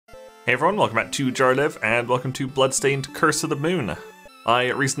Hey everyone, welcome back to Jarliv, and welcome to Bloodstained Curse of the Moon.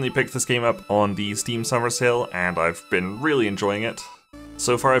 I recently picked this game up on the Steam Summer Sale, and I've been really enjoying it.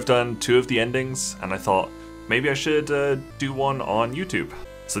 So far I've done 2 of the endings, and I thought maybe I should do one on YouTube.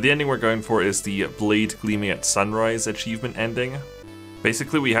 So the ending we're going for is the Blade Gleaming at Sunrise achievement ending.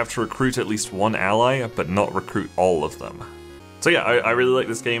 Basically we have to recruit at least one ally, but not recruit all of them. So yeah, I really like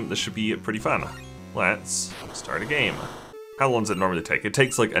this game. This should be pretty fun. Let's start a game. How long does it normally take? It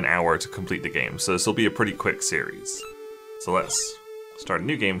takes like an hour to complete the game, so this will be a pretty quick series. So let's start a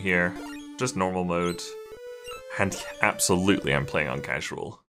new game here, just normal mode. And absolutely I'm playing on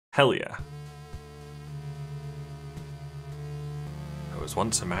casual. Hell yeah. There was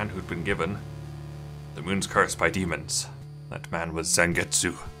once a man who'd been given the moon's curse by demons. That man was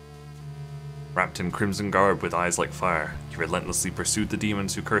Zangetsu. Wrapped in crimson garb with eyes like fire, he relentlessly pursued the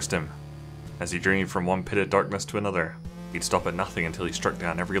demons who cursed him. As he journeyed from one pit of darkness to another, he'd stop at nothing until he struck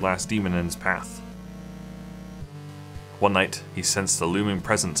down every last demon in his path. One night, he sensed the looming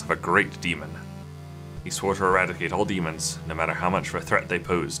presence of a great demon. He swore to eradicate all demons, no matter how much of a threat they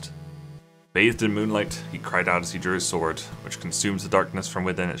posed. Bathed in moonlight, he cried out as he drew his sword, which consumes the darkness from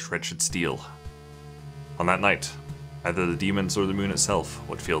within its wretched steel. On that night, either the demons or the moon itself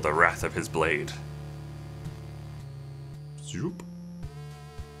would feel the wrath of his blade. Zoop.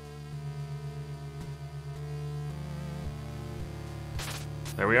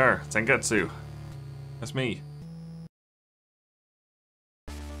 There we are, Zangetsu. That's me.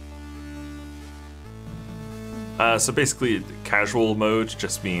 So basically, casual mode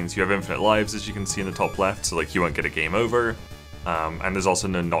just means you have infinite lives, as you can see in the top left, so like you won't get a game over. And there's also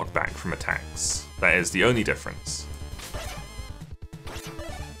no knockback from attacks. That is the only difference.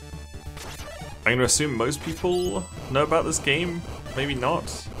 I'm going to assume most people know about this game, maybe not.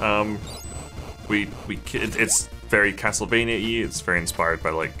 It's very Castlevania-y, it's very inspired by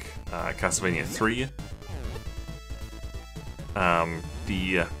like Castlevania 3.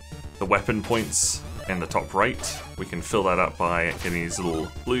 The weapon points in the top right, we can fill that up by getting these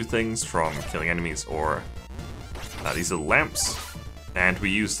little blue things from killing enemies, or these little lamps, and we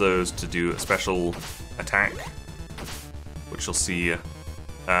use those to do a special attack, which you'll see.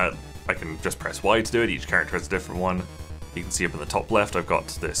 I can just press Y to do it, each character has a different one. You can see up in the top left I've got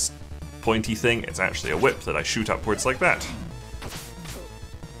this pointy thing. It's actually a whip that I shoot upwards like that.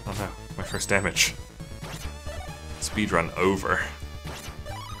 Oh no, my first damage. Speedrun over.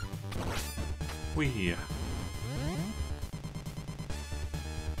 Whee.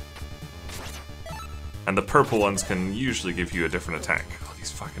 And the purple ones can usually give you a different attack. Oh,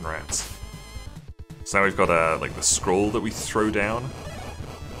 these fucking rats. So now we've got like the scroll that we throw down,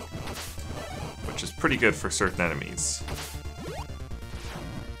 which is pretty good for certain enemies.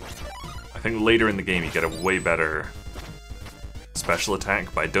 I think later in the game you get a way better special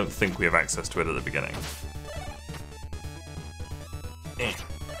attack, but I don't think we have access to it at the beginning. Let's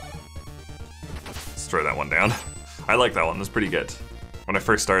throw that one down. I like that one, that's pretty good. When I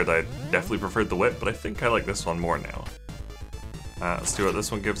first started I definitely preferred the whip, but I think I like this one more now. Let's do what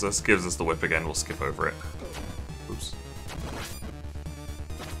this one gives us. Gives us the whip again, we'll skip over it. Oops.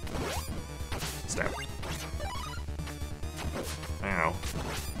 Stab. Ow.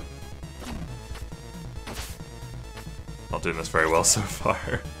 Not doing this very well so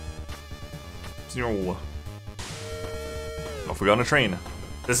far. Off we go on a train.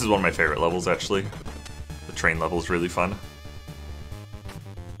 This is one of my favorite levels, actually. The train level is really fun.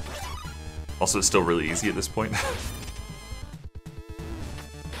 Also, it's still really easy at this point.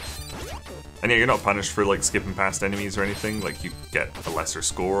 And yeah, you're not punished for like skipping past enemies or anything. Like, you get a lesser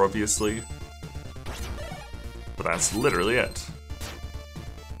score, obviously. But that's literally it.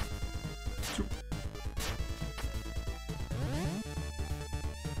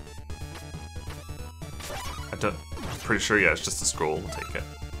 I'm pretty sure, yeah, it's just a scroll, we'll take it.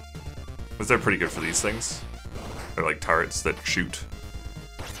 Because they're pretty good for these things. They're like turrets that shoot.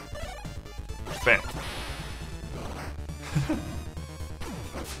 Bam!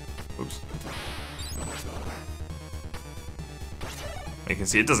 Oops. You can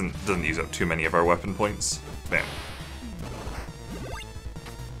see it doesn't use up too many of our weapon points. Bam.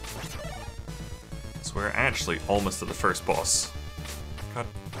 So we're actually almost at the first boss. God.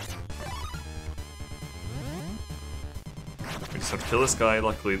 We just have to kill this guy.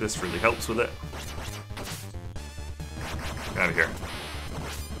 Luckily this really helps with it. Get out of here.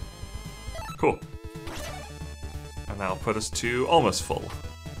 Cool. And that'll put us to almost full.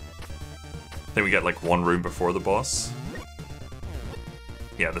 I think we get like one room before the boss.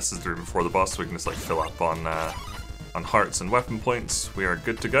 Yeah, this is the room before the boss, so we can just like fill up on hearts and weapon points. We are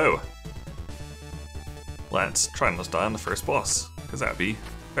good to go. Let's try and let's die on the first boss, because that'd be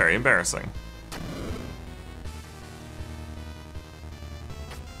Very embarrassing.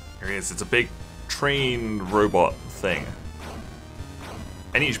 Here he is. It's a big train robot thing.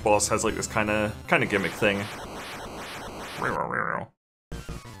 And each boss has like this kind of gimmick thing.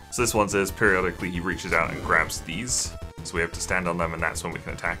 So this one's is periodically he reaches out and grabs these. So we have to stand on them and that's when we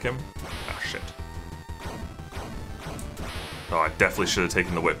can attack him. Oh shit. Oh, I definitely should have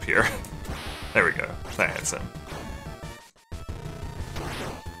taken the whip here. There we go. That hits him.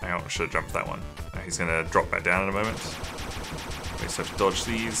 I should have jumped that one. He's gonna drop back down in a moment. We just have to dodge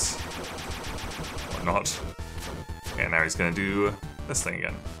these. Or not. And now he's gonna do this thing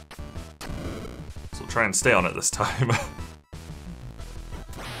again. So we'll try and stay on it this time.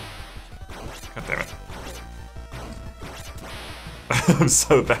 God damn it. I'm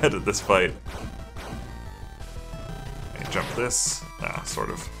so bad at this fight. Okay, jump this. Ah, sort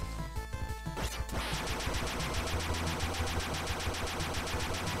of.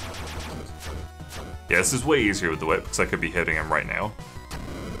 Yeah, this is way easier with the whip because I could be hitting him right now.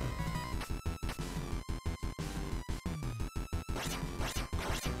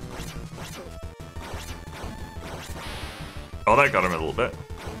 Oh, that got him a little bit.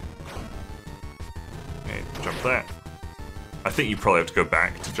 Okay, jump that. I think you probably have to go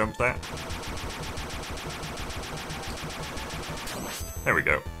back to jump that. There we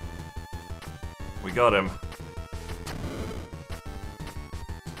go. We got him.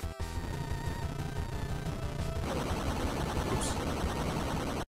 Oops.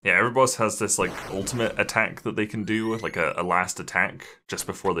 Yeah, every boss has this like ultimate attack that they can do, like a last attack just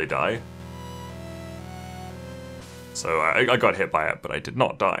before they die. So I got hit by it, but I did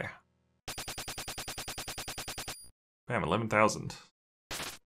not die. Bam, 11,000.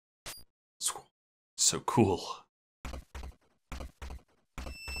 So cool.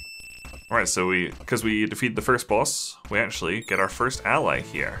 Alright, so because we defeated the first boss, we actually get our first ally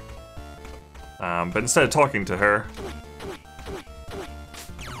here. But instead of talking to her,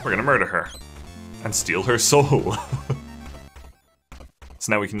 we're gonna murder her. And steal her soul. So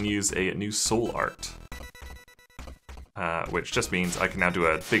now we can use a new soul art. Which just means I can now do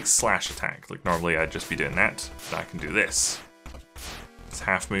a big slash attack. Like normally I'd just be doing that, but I can do this. It's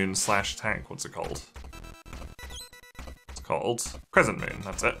half moon slash attack, what's it called? It's called Crescent Moon,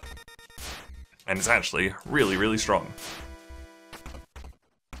 that's it. And it's actually really, really strong.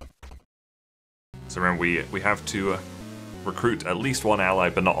 So remember, we have to recruit at least one ally,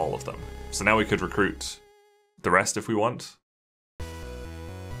 but not all of them. So now we could recruit the rest if we want.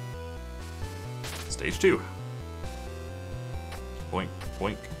 Stage 2. Boink,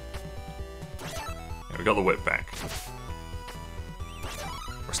 boink. Yeah, we got the whip back.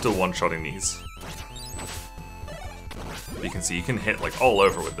 We're still one-shotting these. But you can see you can hit like all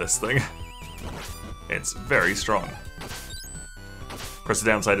over with this thing. It's very strong. Of course,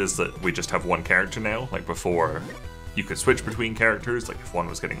 the downside is that we just have one character now. Like before, you could switch between characters, like if one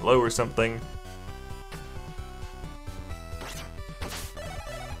was getting low or something.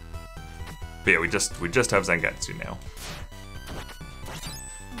 But yeah, we just have Zangetsu now.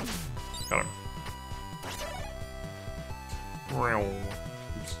 Got him.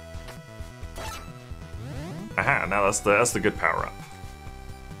 Aha, now that's the good power-up.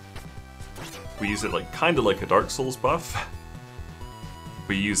 We use it like kind of like a Dark Souls buff.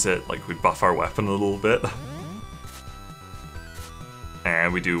 We use it like we buff our weapon a little bit.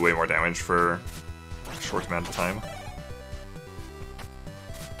 And we do way more damage for a short amount of time.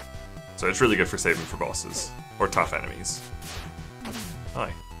 So it's really good for saving for bosses or tough enemies.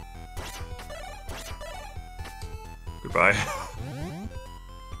 Hi. Goodbye.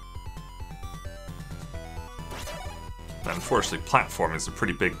 Unfortunately, platform is a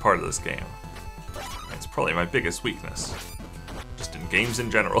pretty big part of this game. It's probably my biggest weakness. Just in games in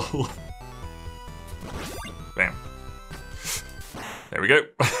general. Bam. There we go.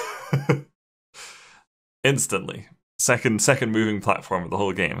 Instantly. Second moving platform of the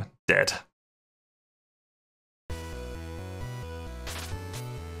whole game. Dead.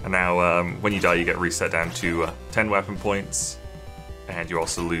 And now, when you die, you get reset down to 10 weapon points. And you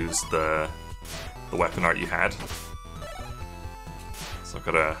also lose the weapon art you had. So I've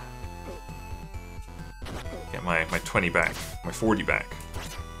gotta get my 20 back, my 40 back.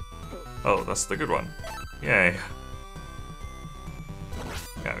 Oh, that's the good one. Yay.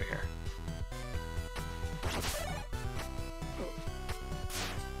 Get out of here.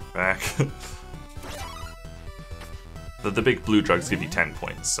 Back. The big blue drugs give you 10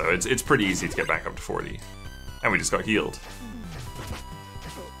 points, so it's pretty easy to get back up to 40. And we just got healed.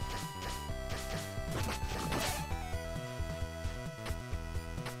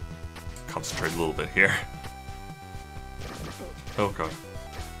 Concentrate a little bit here. Oh god.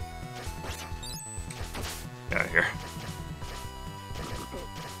 Get out of here.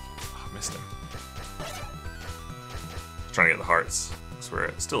 Oh, I missed him. Just trying to get the hearts, because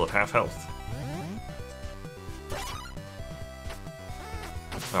we're still at half health.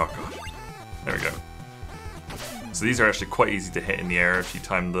 Oh god. There we go. So these are actually quite easy to hit in the air if you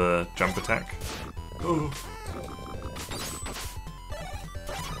time the jump attack. Oh.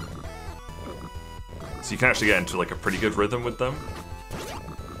 So you can actually get into like a pretty good rhythm with them.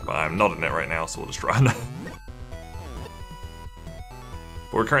 But I'm not in it right now, so we'll just run. But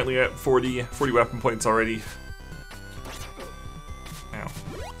we're currently at 40 weapon points already. Ow.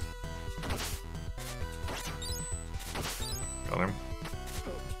 Got him.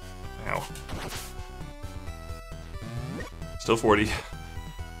 Ow. Still 40.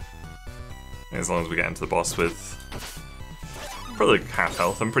 As long as we get into the boss with probably like half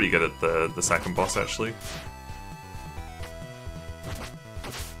health. I'm pretty good at the second boss actually.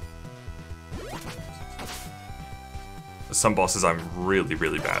 Some bosses I'm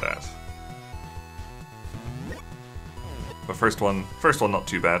really bad at. But first one not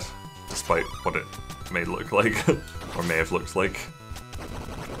too bad, despite what it may look like, or may have looked like.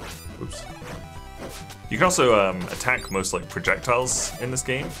 Oops. You can also attack most like projectiles in this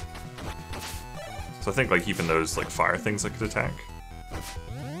game. So I think like even those like fire things I could attack.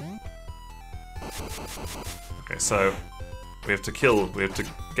 Okay, so we have to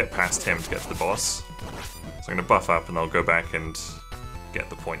get past him to get to the boss. So I'm gonna buff up and I'll go back and get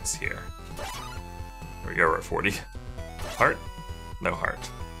the points here. There we go, we're at 40. Heart? No heart.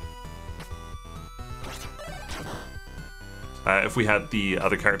 If we had the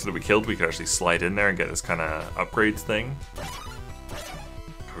other character that we killed, we could actually slide in there and get this kind of upgrade thing.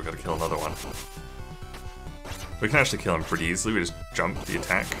 Oh, we gotta kill another one. We can actually kill him pretty easily, we just jump the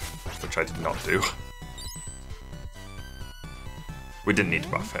attack, which I did not do. We didn't need to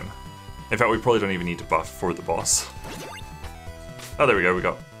buff him. In fact, we probably don't even need to buff for the boss. Oh, there we go, we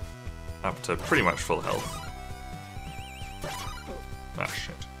got up to pretty much full health. Ah,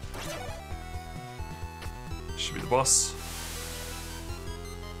 shit. Should be the boss.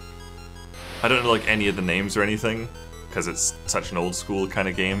 I don't know like any of the names or anything, because it's such an old school kind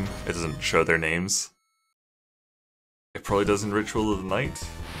of game, it doesn't show their names. It probably does in Ritual of the Night.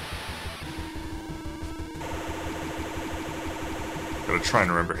 Gotta try and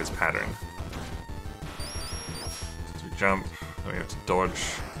remember his pattern. So we jump, then we have to dodge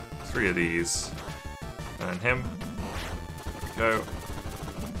 3 of these, and then him. There we go.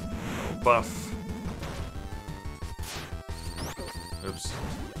 Little buff. Oops.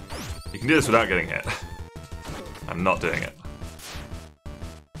 You can do this without getting hit. I'm not doing it.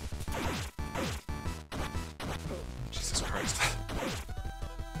 Jesus Christ.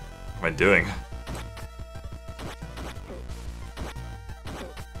 What am I doing?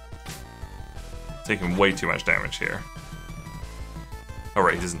 Taking way too much damage here. Oh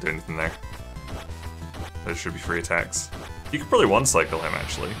right, he doesn't do anything there. Those should be free attacks. You could probably one-cycle him,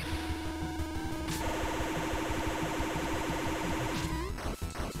 actually.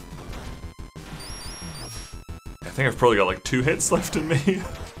 I think I've probably got like 2 hits left in me.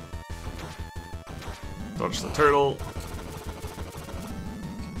 Dodge the turtle.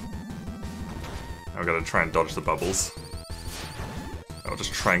 Now we've got to try and dodge the bubbles. I'll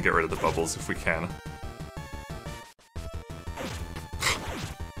just try and get rid of the bubbles if we can.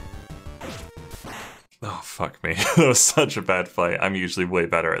 Oh, fuck me. That was such a bad fight. I'm usually way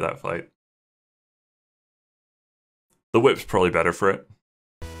better at that fight. The whip's probably better for it.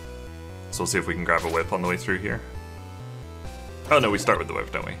 So we'll see if we can grab a whip on the way through here. Oh no, we start with the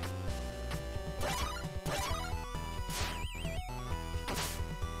whip, don't we?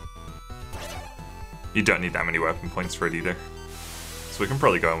 You don't need that many weapon points for it either. So we can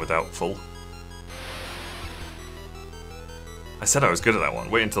probably go in without full. I said I was good at that one.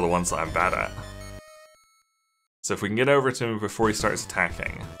 Wait until the ones that I'm bad at. So if we can get over to him before he starts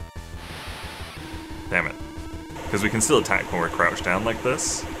attacking. Damn it. Because we can still attack when we're crouched down like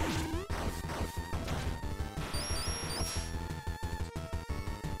this.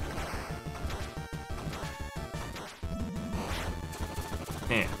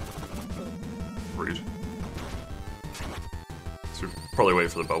 Rude. So we'll probably wait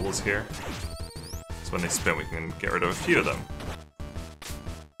for the bubbles here. So when they spin we can get rid of a few of them.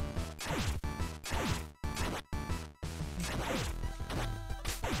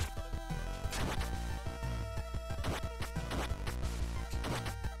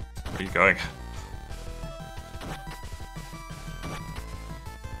 Where are you going?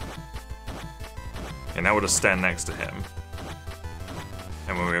 Okay, now we'll just stand next to him.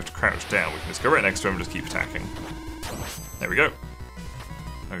 And when we have to crouch down, we can just go right next to him and just keep attacking. There we go.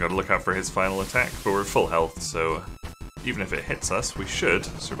 Now we gotta look out for his final attack, but we're full health, so even if it hits us, we should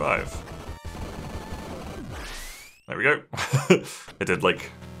survive. There we go. It did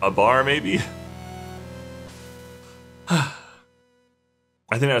like a bar, maybe? I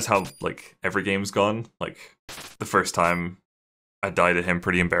think that's how, like, every game's gone. Like, the first time I die to him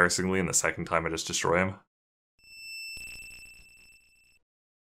pretty embarrassingly, and the second time I just destroy him.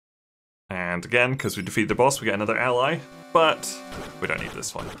 And again, because we defeated the boss, we get another ally, but we don't need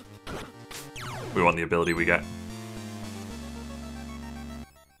this one. We want the ability we get.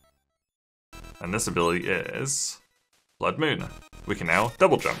 And this ability is Blood Moon. We can now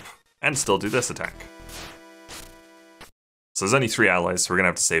double jump, and still do this attack. So there's only 3 allies, so we're gonna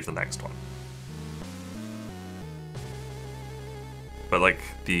have to save the next one. But like,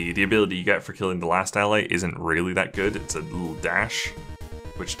 the ability you get for killing the last ally isn't really that good. It's a little dash,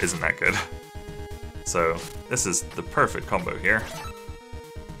 which isn't that good. So this is the perfect combo here.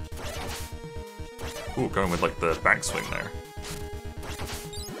 Ooh, going with like the backswing there.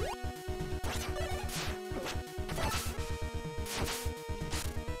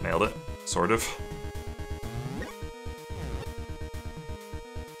 Nailed it, sort of.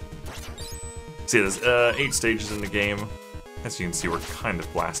 See, there's 8 stages in the game. As you can see, we're kind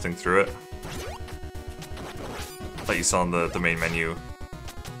of blasting through it. Like you saw in the main menu.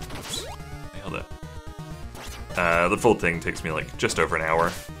 Oops, nailed it. The full thing takes me like just over an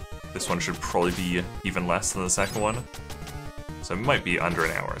hour. This one should probably be even less than the second one. So it might be under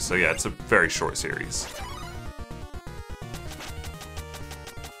an hour. So yeah, it's a very short series.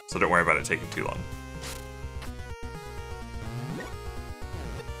 So don't worry about it taking too long.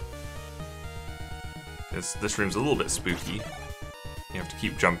 This room's a little bit spooky. You have to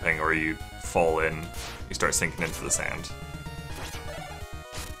keep jumping or you fall in, you start sinking into the sand.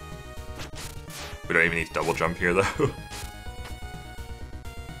 We don't even need to double jump here though.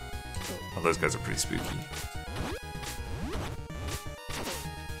 Oh, those guys are pretty spooky.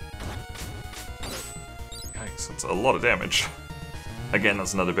 Yikes, that's a lot of damage. Again,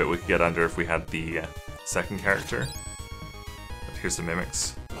 that's another bit we could get under if we had the second character. But here's the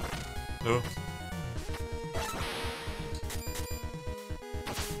mimics. Oh.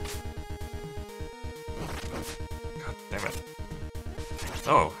 God damn it.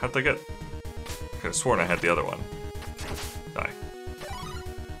 Oh, how'd they get... I could have sworn I had the other one. Die.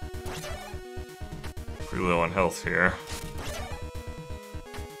 Pretty low on health here.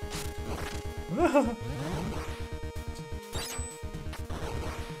 Yeah,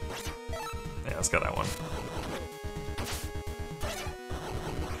 let's get that one.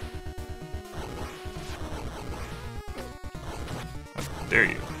 How dare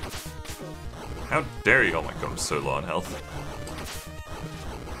you? How dare you? Oh my god, I'm so low on health.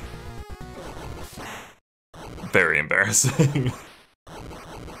 Very embarrassing.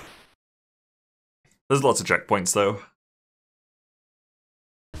 There's lots of checkpoints though.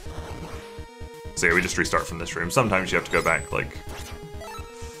 So yeah, we just restart from this room. Sometimes you have to go back like...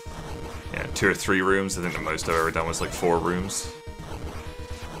 yeah, 2 or 3 rooms. I think the most I've ever done was like 4 rooms.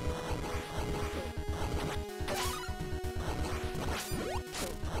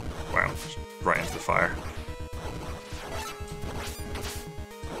 Wow, right into the fire.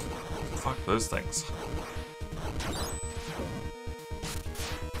 Fuck those things.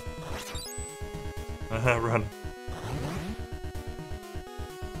 Run.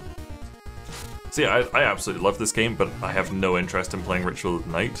 See, I absolutely love this game, but I have no interest in playing Ritual of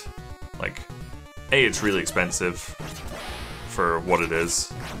the Night. Like, A, it's really expensive for what it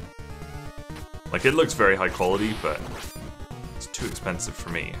is. Like, it looks very high quality, but it's too expensive for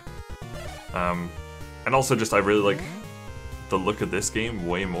me. And also just I really like the look of this game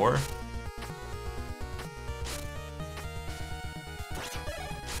way more.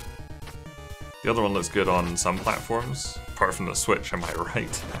 The other one looks good on some platforms, apart from the Switch, am I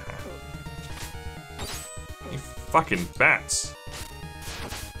right? You fucking bats!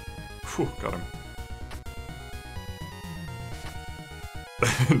 Whew, got him.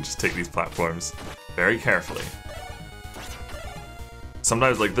 Just take these platforms very carefully.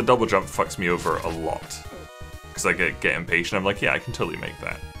 Sometimes, like, the double jump fucks me over a lot. Because I get impatient, I'm like, yeah, I can totally make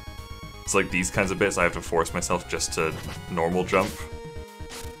that. It's like these kinds of bits I have to force myself just to normal jump.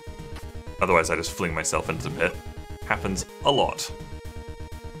 Otherwise I just fling myself into the pit. Happens a lot.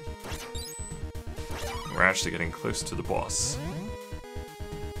 We're actually getting close to the boss.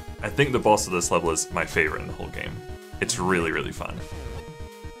 I think the boss of this level is my favorite in the whole game. It's really, really fun.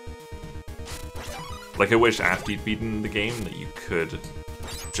 Like, I wish after you'd beaten the game that you could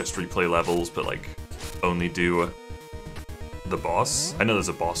just replay levels, but like, only do the boss. I know there's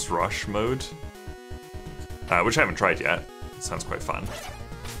a boss rush mode, which I haven't tried yet. It sounds quite fun.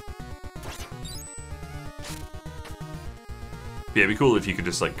 But yeah, it'd be cool if you could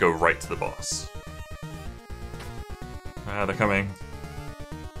just like go right to the boss. Ah, they're coming.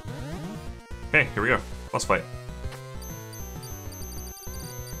 Okay, here we go. Boss fight.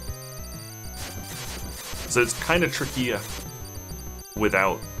 So it's kind of tricky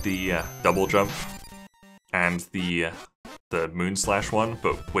without the double jump and the moon slash one,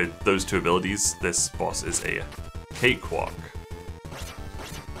 but with those two abilities, this boss is a cakewalk.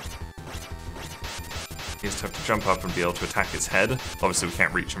 You just have to jump up and be able to attack his head. Obviously we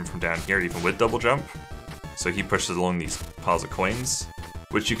can't reach him from down here even with double jump. So he pushes along these piles of coins,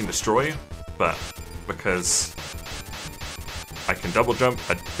 which you can destroy, but because I can double jump,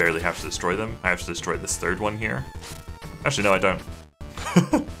 I barely have to destroy them. I have to destroy this third one here. Actually, no, I don't.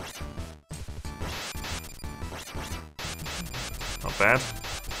 Not bad.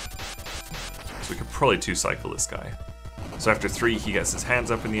 So we could probably two-cycle this guy. So after 3, he gets his hands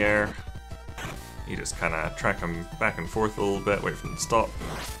up in the air. You just kind of track him back and forth a little bit, wait for him to stop.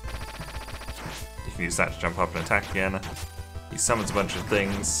 You can use that to jump up and attack again. He summons a bunch of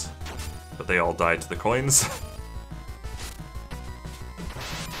things, but they all die to the coins.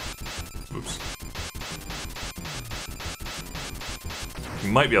 Oops.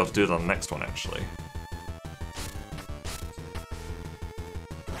 You might be able to do it on the next one, actually.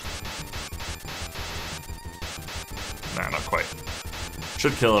 Nah, not quite.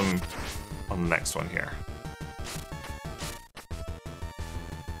 Should kill him on the next one here.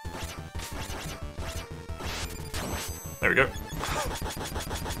 There we go.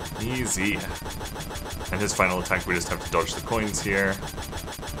 Easy. And his final attack, we just have to dodge the coins here.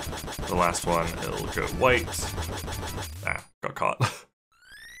 The last one, it'll go white. Ah, got caught.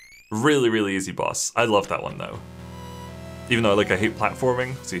 Really, really easy boss. I love that one though. Even though I hate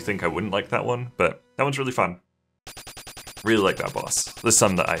platforming, so you think I wouldn't like that one, but that one's really fun. Really like that boss. There's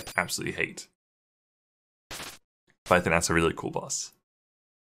some that I absolutely hate. But I think that's a really cool boss.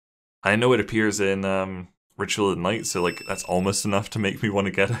 I know it appears in Ritual of the Night, so that's almost enough to make me want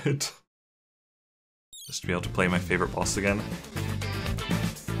to get it. Just to be able to play my favorite boss again.